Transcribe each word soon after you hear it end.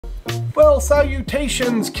Well,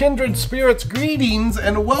 salutations, kindred spirits, greetings,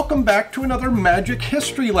 and welcome back to another magic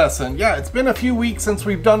history lesson. Yeah, it's been a few weeks since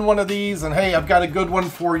we've done one of these, and hey, I've got a good one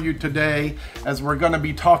for you today, as we're going to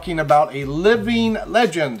be talking about a living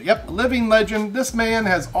legend. Yep, a living legend. This man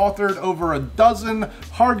has authored over a dozen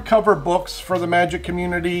hardcover books for the magic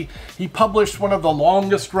community. He published one of the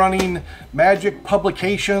longest running magic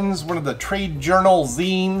publications, one of the trade journal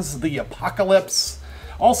zines, The Apocalypse.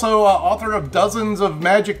 Also, author of dozens of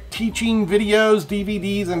magic teaching videos,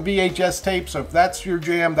 DVDs, and VHS tapes. So if that's your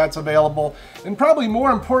jam, that's available. And probably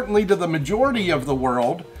more importantly to the majority of the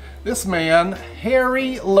world, this man,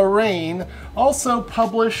 Harry Lorayne, also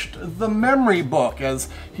published the memory book, as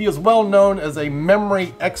he is well known as a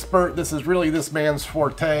memory expert. This is really this man's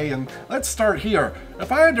forte. And let's start here.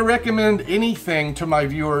 If I had to recommend anything to my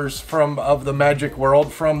viewers of the magic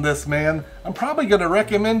world from this man, I'm probably going to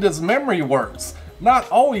recommend his memory works. Not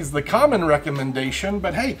always the common recommendation,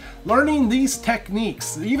 but hey, learning these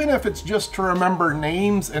techniques, even if it's just to remember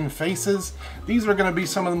names and faces, these are going to be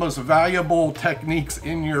some of the most valuable techniques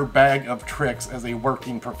in your bag of tricks as a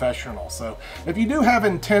working professional. So if you do have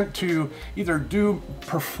intent to either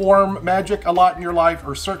perform magic a lot in your life,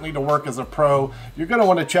 or certainly to work as a pro, you're going to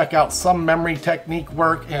want to check out some memory technique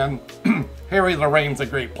work, and Harry Lorayne's a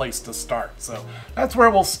great place to start. So that's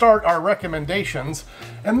where we'll start our recommendations.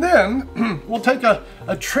 And then we'll take a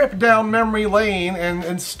trip down memory lane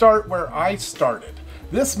and start where I started.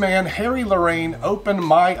 This man, Harry Lorayne, opened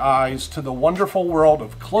my eyes to the wonderful world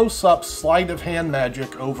of close-up sleight of hand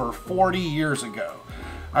magic over 40 years ago.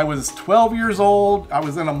 I was 12 years old. I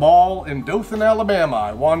was in a mall in Dothan, Alabama.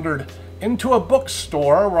 I wandered into a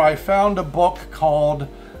bookstore where I found a book called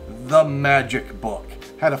The Magic Book.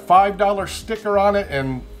 Had a $5 sticker on it,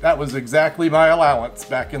 and that was exactly my allowance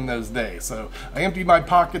back in those days. So I emptied my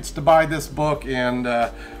pockets to buy this book, and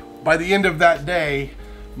by the end of that day,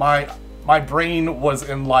 my brain was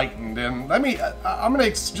enlightened. And I'm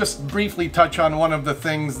gonna just briefly touch on one of the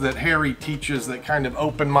things that Harry teaches that kind of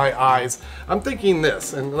opened my eyes. I'm thinking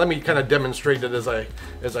this, and let me kind of demonstrate it as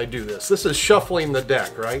I do this. This is shuffling the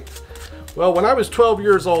deck, right? Well, when I was 12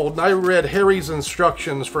 years old and I read Harry's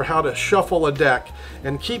instructions for how to shuffle a deck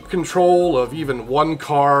and keep control of even one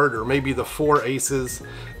card or maybe the 4 aces,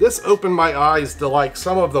 this opened my eyes to like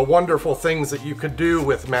some of the wonderful things that you could do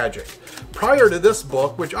with magic. Prior to this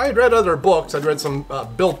book, which I had read other books, I'd read some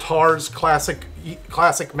Bill Tarr's classic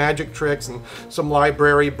magic tricks and some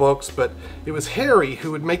library books, but it was Harry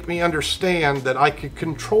who would make me understand that I could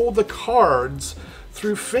control the cards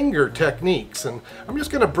through finger techniques. And I'm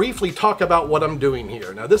just going to briefly talk about what I'm doing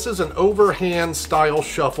here. Now, this is an overhand style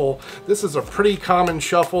shuffle. This is a pretty common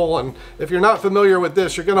shuffle, and if you're not familiar with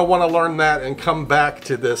this, you're going to want to learn that and come back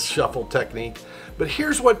to this shuffle technique. But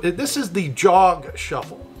here's this is the jog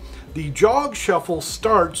shuffle. The jog shuffle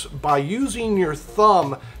starts by using your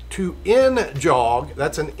thumb to in-jog,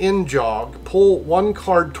 that's an in-jog, pull one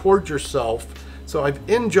card towards yourself. So I've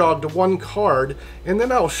in-jogged one card, and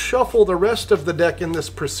then I'll shuffle the rest of the deck in this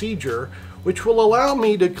procedure, which will allow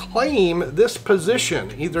me to claim this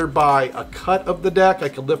position, either by a cut of the deck. I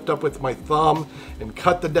could lift up with my thumb and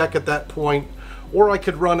cut the deck at that point, or I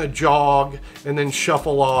could run a jog and then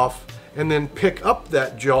shuffle off, and then pick up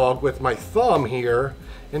that jog with my thumb here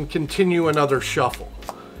and continue another shuffle.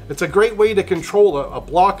 It's a great way to control a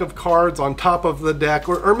block of cards on top of the deck,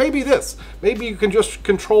 or maybe this. Maybe you can just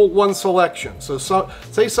control one selection. So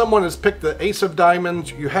say someone has picked the ace of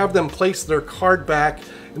diamonds, you have them place their card back,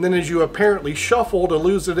 and then as you apparently shuffle to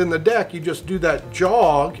lose it in the deck, you just do that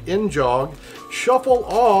jog, in-jog, shuffle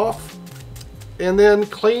off, and then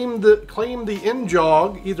claim the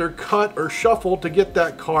in-jog, either cut or shuffle to get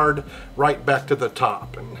that card right back to the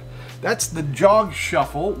top. And that's the jog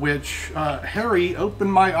shuffle, which Harry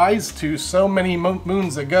opened my eyes to so many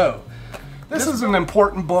moons ago. This is an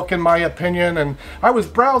important book in my opinion, and I was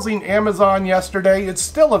browsing Amazon yesterday. It's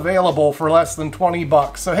still available for less than 20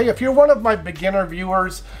 bucks. So hey, if you're one of my beginner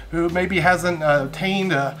viewers who maybe hasn't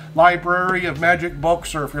attained a library of magic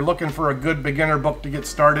books, or if you're looking for a good beginner book to get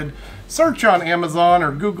started, search on Amazon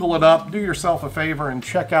or Google it up. Do yourself a favor and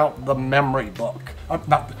check out the memory book.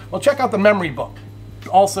 Check out the memory book.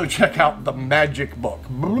 Also check out the magic book.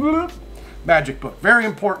 Magic book, very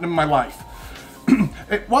important in my life.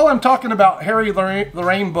 While I'm talking about Harry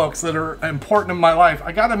Lorayne books that are important in my life,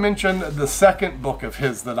 I gotta mention the second book of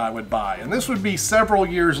his that I would buy. And this would be several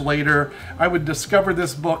years later. I would discover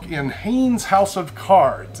this book in Haynes House of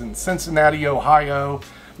Cards in Cincinnati, Ohio.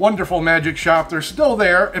 Wonderful magic shop. They're still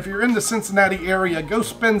there. If you're in the Cincinnati area, go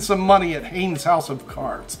spend some money at Haynes House of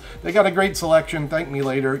Cards. They got a great selection. Thank me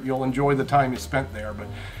later. You'll enjoy the time you spent there. But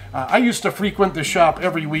I used to frequent the shop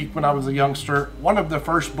every week when I was a youngster. One of the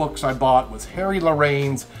first books I bought was Harry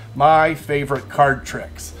Lorayne's My Favorite Card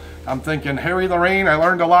Tricks. I'm thinking, Harry Lorayne, I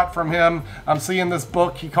learned a lot from him. I'm seeing this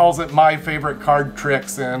book, he calls it My Favorite Card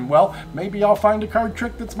Tricks, and well, maybe I'll find a card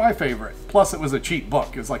trick that's my favorite. Plus, it was a cheap book.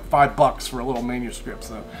 It was like $5 for a little manuscript,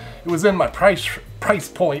 so it was in my price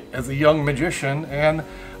point as a young magician, and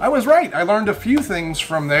I was right. I learned a few things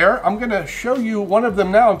from there. I'm going to show you one of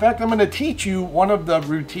them now. In fact, I'm going to teach you one of the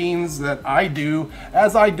routines that I do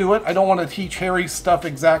as I do it. I don't want to teach Harry's stuff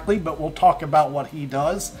exactly, but we'll talk about what he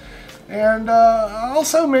does. And I'll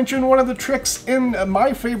also mention one of the tricks in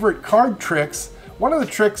My Favorite Card Tricks. One of the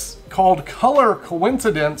tricks called Color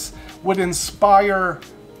Coincidence would inspire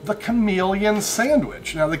the chameleon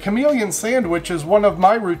sandwich. Now, the chameleon sandwich is one of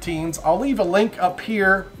my routines. I'll leave a link up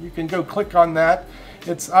here. You can go click on that.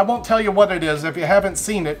 I won't tell you what it is. If you haven't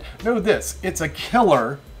seen it, know this. It's a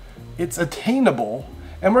killer. It's attainable.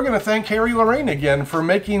 And we're going to thank Harry Lorayne again for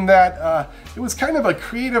making that. It was kind of a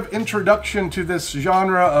creative introduction to this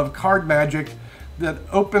genre of card magic that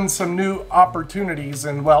opened some new opportunities.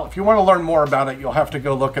 And well, if you want to learn more about it, you'll have to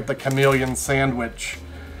go look at the chameleon sandwich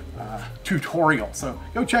tutorial. So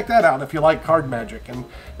go check that out if you like card magic. And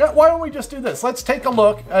why don't we just do this? Let's take a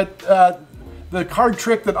look at the card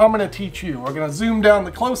trick that I'm going to teach you. We're going to zoom down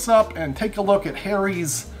the close-up and take a look at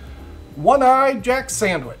Harry's one-eyed jack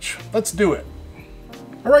sandwich. Let's do it.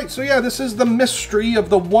 All right, so yeah, this is the mystery of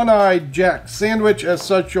the one-eyed jack sandwich. As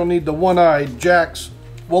such, you'll need the one-eyed jacks.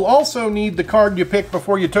 We'll also need the card you picked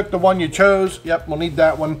before you took the one you chose. Yep, we'll need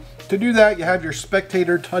that one. To do that, you have your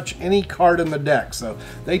spectator touch any card in the deck. So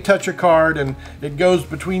they touch a card and it goes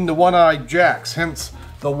between the one-eyed jacks, hence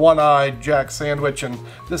the one-eyed jack sandwich. And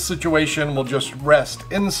this situation will just rest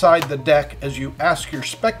inside the deck as you ask your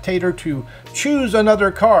spectator to choose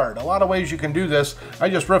another card. A lot of ways you can do this. I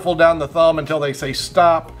just riffle down the thumb until they say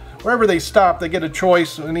stop. Wherever they stop, they get a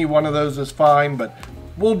choice. Any one of those is fine, but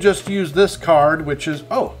we'll just use this card, which is,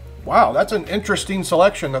 oh, wow, that's an interesting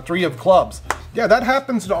selection, the 3 of clubs. Yeah, that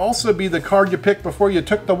happens to also be the card you picked before you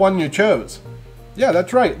took the one you chose. Yeah,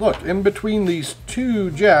 that's right. Look, in between these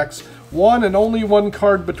 2 jacks, one and only one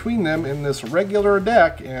card between them in this regular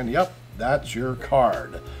deck, and yep, that's your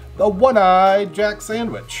card. The one-eyed jack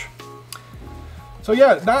sandwich. So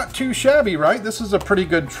yeah, not too shabby, right? This is a pretty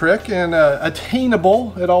good trick and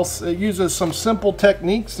attainable. It uses some simple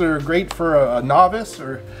techniques that are great for a novice,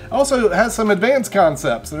 or also has some advanced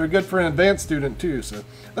concepts that are good for an advanced student too. So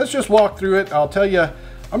let's just walk through it. I'll tell you,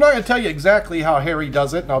 I'm not going to tell you exactly how Harry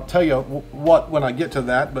does it, and I'll tell you what when I get to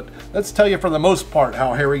that, but let's tell you for the most part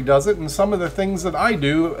how Harry does it and some of the things that I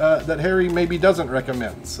do that Harry maybe doesn't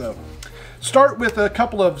recommend. So start with a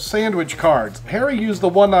couple of sandwich cards. Harry used the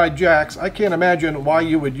one-eyed jacks. I can't imagine why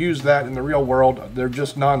you would use that in the real world. They're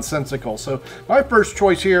just nonsensical. So my first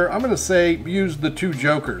choice here, I'm going to say use the 2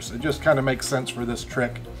 jokers. It just kind of makes sense for this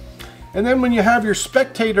trick. And then when you have your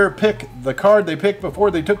spectator pick the card they picked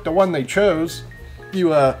before they took the one they chose,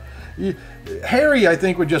 Harry, I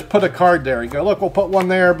think, would just put a card there. He'd go, look, we'll put one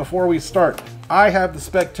there before we start. I have the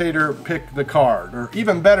spectator pick the card. Or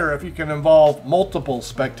even better, if you can involve multiple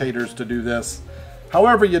spectators to do this.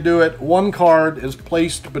 However you do it, one card is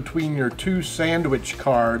placed between your 2 sandwich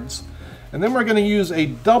cards. And then we're going to use a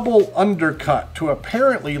double undercut to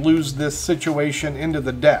apparently lose this situation into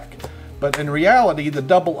the deck. But in reality, the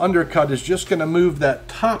double undercut is just going to move that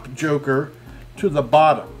top joker to the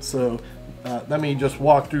bottom. So let me just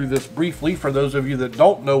walk through this briefly for those of you that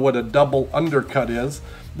don't know what a double undercut is.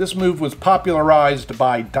 This move was popularized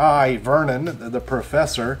by Di Vernon, the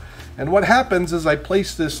professor. And what happens is I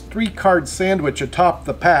place this 3-card sandwich atop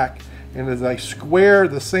the pack, and as I square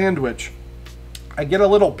the sandwich, I get a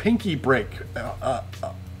little pinky break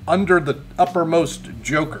under the uppermost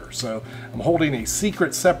joker. So I'm holding a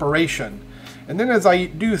secret separation. And then as I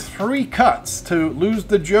do 3 cuts to lose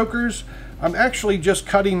the jokers, I'm actually just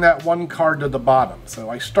cutting that 1 card to the bottom. So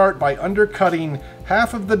I start by undercutting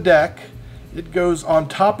half of the deck. It goes on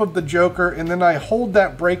top of the joker, and then I hold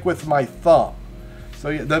that break with my thumb. So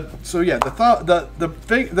yeah, the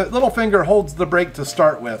little finger holds the break to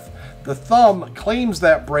start with. The thumb claims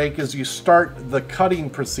that break as you start the cutting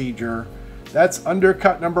procedure. That's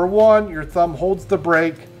undercut number 1. Your thumb holds the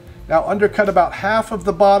break. Now undercut about half of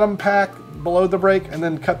the bottom pack below the break, and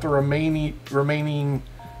then cut the remainder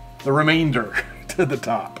to the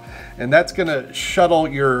top. And that's going to shuttle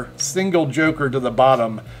your single joker to the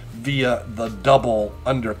bottom via the double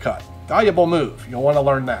undercut. Valuable move. You'll want to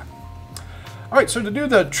learn that. All right, so to do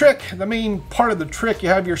the trick, the main part of the trick, you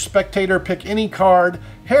have your spectator pick any card.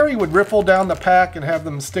 Harry would riffle down the pack and have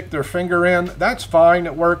them stick their finger in. That's fine,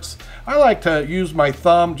 it works. I like to use my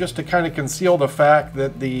thumb just to kind of conceal the fact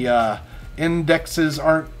that the indexes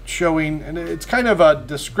aren't showing, and it's kind of a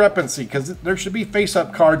discrepancy because there should be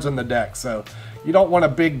face-up cards in the deck, so you don't want a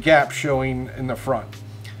big gap showing in the front.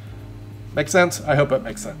 Make sense? I hope it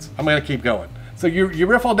makes sense. I'm going to keep going. So you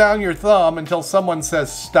riffle down your thumb until someone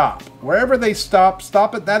says stop. Wherever they stop,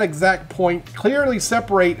 stop at that exact point, clearly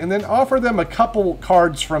separate, and then offer them a couple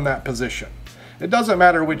cards from that position. It doesn't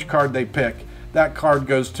matter which card they pick. That card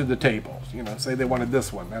goes to the table. You know, say they wanted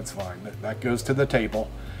this one, that's fine. That goes to the table.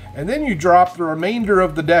 And then you drop the remainder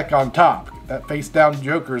of the deck on top. That face down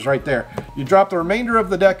joker is right there. You drop the remainder of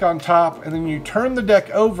the deck on top, and then you turn the deck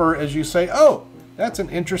over as you say, oh, that's an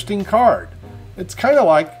interesting card. It's kind of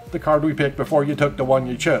like the card we picked before you took the one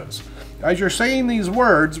you chose. As you're saying these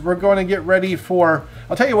words, we're going to get ready for,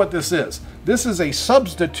 I'll tell you what this is. This is a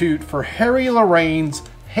substitute for Harry Lorayne's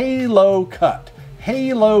Halo Cut.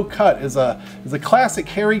 Halo Cut is a classic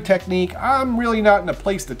Harry technique. I'm really not in a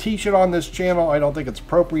place to teach it on this channel. I don't think it's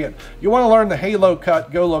appropriate. You want to learn the Halo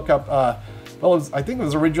Cut, go look up, well, I think it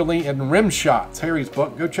was originally in Rim Shots, Harry's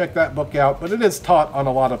book. Go check that book out, but it is taught on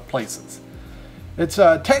a lot of places. It's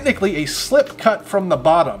technically a slip cut from the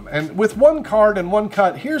bottom, and with one card and one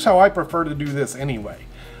cut, here's how I prefer to do this anyway.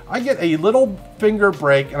 I get a little finger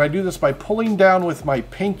break, and I do this by pulling down with my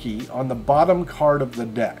pinky on the bottom card of the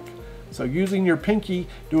deck. So using your pinky,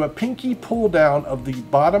 do a pinky pull down of the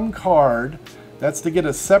bottom card. That's to get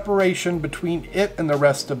a separation between it and the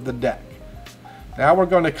rest of the deck. Now we're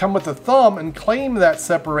going to come with a thumb and claim that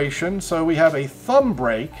separation, so we have a thumb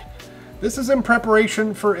break. This is in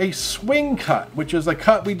preparation for a swing cut, which is a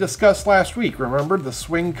cut we discussed last week. Remember, the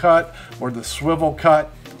swing cut or the swivel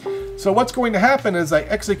cut? So what's going to happen is I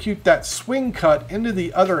execute that swing cut into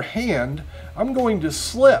the other hand. I'm going to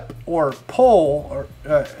slip or pull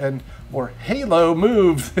or halo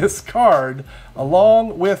move this card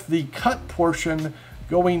along with the cut portion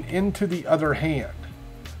going into the other hand.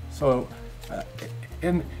 So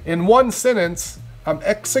in one sentence, I'm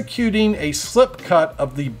executing a slip cut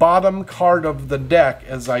of the bottom card of the deck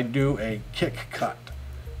as I do a kick cut.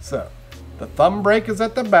 So the thumb break is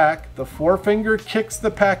at the back, the forefinger kicks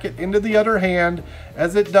the packet into the other hand.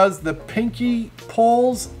 As it does, the pinky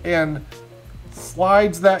pulls and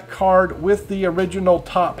slides that card with the original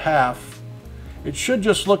top half. It should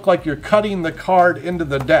just look like you're cutting the card into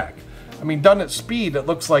the deck. I mean, done at speed, it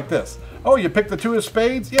looks like this. Oh, you picked the two of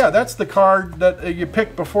spades? Yeah, that's the card that you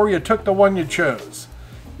picked before you took the one you chose.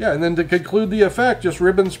 Yeah, and then to conclude the effect, just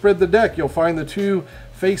ribbon spread the deck. You'll find the two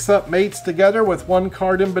face-up mates together with one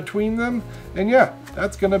card in between them. And yeah,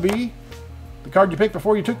 that's going to be the card you picked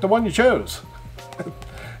before you took the one you chose.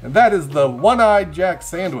 And that is the One-Eyed Jack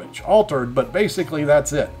Sandwich, altered, but basically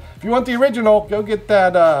that's it. If you want the original, go get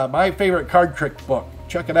that My Favorite Card Trick book.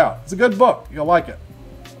 Check it out. It's a good book. You'll like it.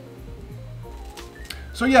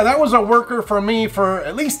 So yeah, that was a worker for me for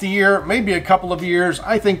at least a year, maybe a couple of years.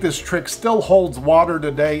 I think this trick still holds water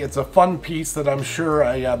today. It's a fun piece that I'm sure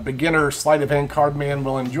a beginner sleight of hand card man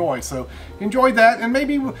will enjoy. So enjoy that, and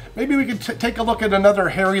maybe we could take a look at another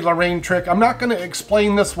Harry Lorayne trick. I'm not going to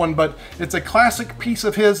explain this one, but it's a classic piece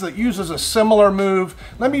of his that uses a similar move.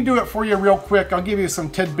 Let me do it for you real quick. I'll give you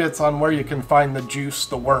some tidbits on where you can find the juice,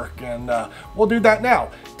 the work, and we'll do that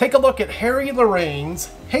now. Take a look at Harry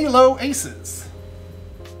Lorayne's Halo Aces.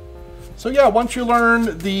 So yeah, once you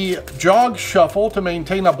learn the jog shuffle to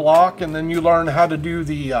maintain a block, and then you learn how to do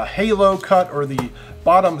the halo cut or the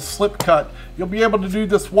bottom slip cut, you'll be able to do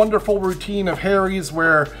this wonderful routine of Harry's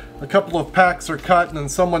where a couple of packs are cut and then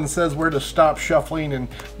someone says where to stop shuffling and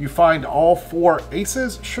you find all four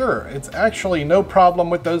aces. Sure, it's actually no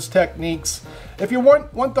problem with those techniques. If you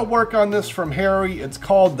want the work on this from Harry, it's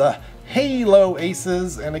called the Halo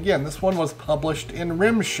Aces, and again, this one was published in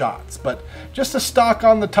Rim Shots, but just a stock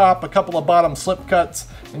on the top, a couple of bottom slip cuts,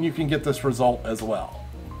 and you can get this result as well.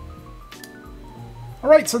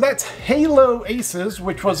 Alright, so that's Halo Aces,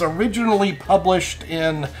 which was originally published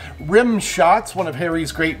in Rim Shots, one of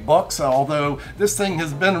Harry's great books, although this thing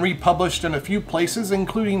has been republished in a few places,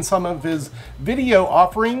 including some of his video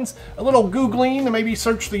offerings. A little Googling, and maybe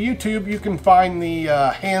search the YouTube, you can find the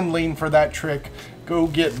handling for that trick. Go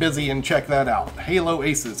get busy and check that out. Halo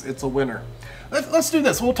Aces, it's a winner. Let's do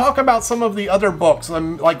this. We'll talk about some of the other books,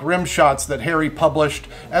 like Rim Shots, that Harry published.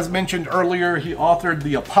 As mentioned earlier, he authored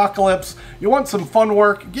The Apocalypse. You want some fun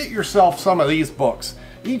work? Get yourself some of these books.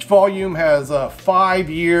 Each volume has 5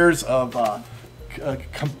 years of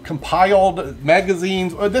compiled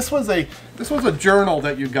magazines. This was a journal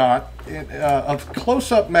that you got of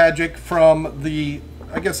close-up magic from the,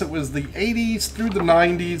 I guess it was the 80s through the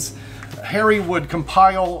 90s. Harry would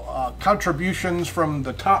compile contributions from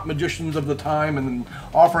the top magicians of the time and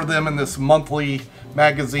offer them in this monthly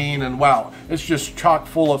magazine, and wow, it's just chock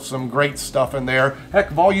full of some great stuff in there. Heck,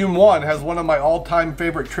 volume 1 has one of my all-time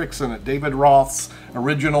favorite tricks in it, David Roth's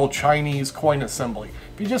original Chinese coin assembly.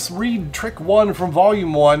 If you just read trick 1 from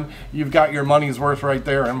volume 1, you've got your money's worth right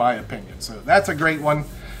there, in my opinion. So that's a great one.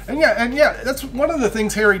 And yeah, that's one of the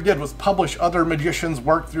things Harry did, was publish other magicians'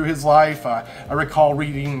 work through his life. I recall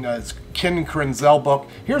reading his Ken Krenzel book.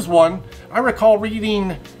 Here's one. I recall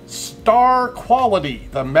reading Star Quality,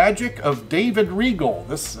 The Magic of David Regal.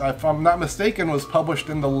 This, if I'm not mistaken, was published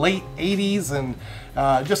in the late 80s, and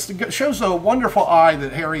just shows a wonderful eye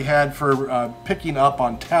that Harry had for picking up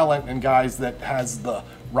on talent and guys that has the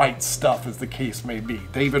right stuff, as the case may be.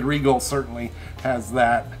 David Regal certainly has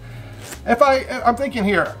that. I'm thinking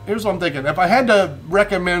here, here's what I'm thinking. If I had to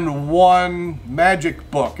recommend one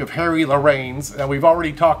magic book of Harry Lorayne's, and we've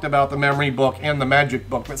already talked about the memory book and the magic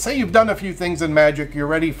book, but say you've done a few things in magic, you're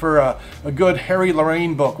ready for a good Harry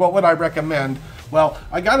Lorayne book, what would I recommend? Well,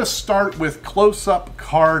 I got to start with Close-Up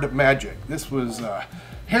Card Magic. This was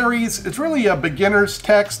Harry's. It's really a beginner's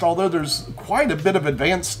text, although there's quite a bit of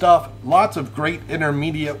advanced stuff, lots of great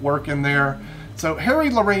intermediate work in there. So Harry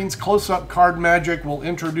Lorayne's Close-Up Card Magic will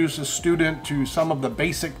introduce a student to some of the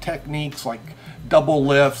basic techniques like double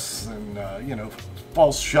lifts and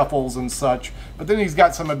false shuffles and such, but then he's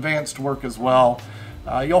got some advanced work as well.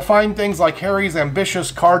 You'll find things like Harry's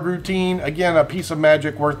Ambitious Card Routine, again a piece of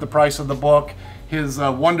magic worth the price of the book. His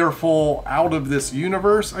wonderful Out of This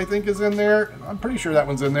Universe, I think, is in there. I'm pretty sure that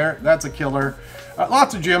one's in there. That's a killer.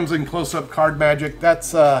 Lots of gems in Close-Up Card Magic.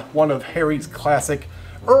 That's one of Harry's classic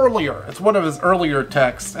it's one of his earlier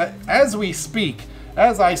texts. As we speak,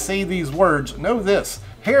 as I say these words, know this: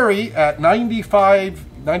 Harry, at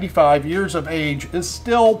 95 years of age, is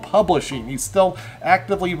still publishing. He's still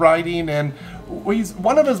actively writing, and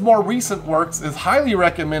one of his more recent works is highly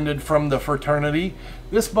recommended from the fraternity.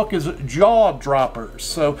 This book is Jaw Droppers.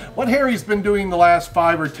 So what Harry's been doing the last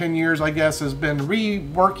 5 or 10 years, I guess, has been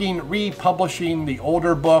reworking, republishing the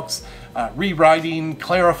older books, rewriting,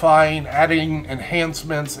 clarifying, adding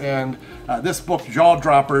enhancements, and this book, Jaw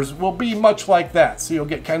Droppers, will be much like that. So you'll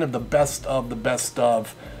get kind of the best of the best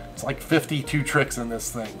of. It's like 52 tricks in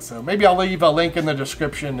this thing. So maybe I'll leave a link in the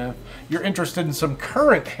description. If you're interested in some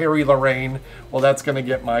current Harry Lorayne, well, that's going to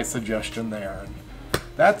get my suggestion there. And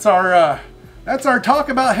that's our talk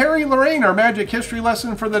about Harry Lorayne, our magic history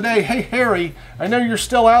lesson for the day. Hey, Harry, I know you're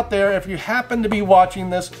still out there. If you happen to be watching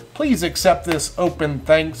this, please accept this open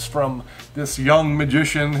thanks from this young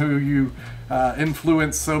magician who you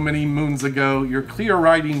influenced so many moons ago. Your clear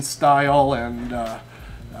writing style and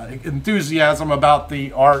enthusiasm about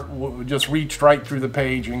the art just reached right through the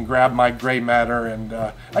page and grabbed my gray matter, and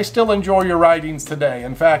I still enjoy your writings today.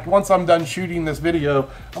 In fact, once I'm done shooting this video,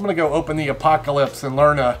 I'm gonna go open the Apocalypse and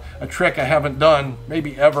learn a trick I haven't done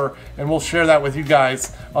maybe ever, and we'll share that with you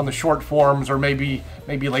guys on the short forms, or maybe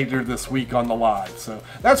later this week on the live. So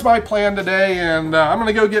that's my plan today, and I'm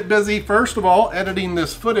gonna go get busy, first of all, editing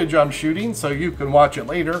this footage I'm shooting so you can watch it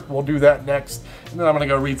later. We'll do that next, and then I'm gonna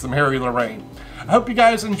go read some Harry Lorayne. I hope you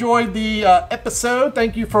guys enjoyed the episode.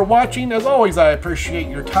 Thank you for watching. As always, I appreciate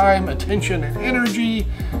your time, attention, and energy.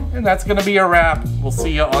 And that's going to be a wrap. We'll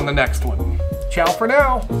see you on the next one. Ciao for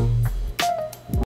now.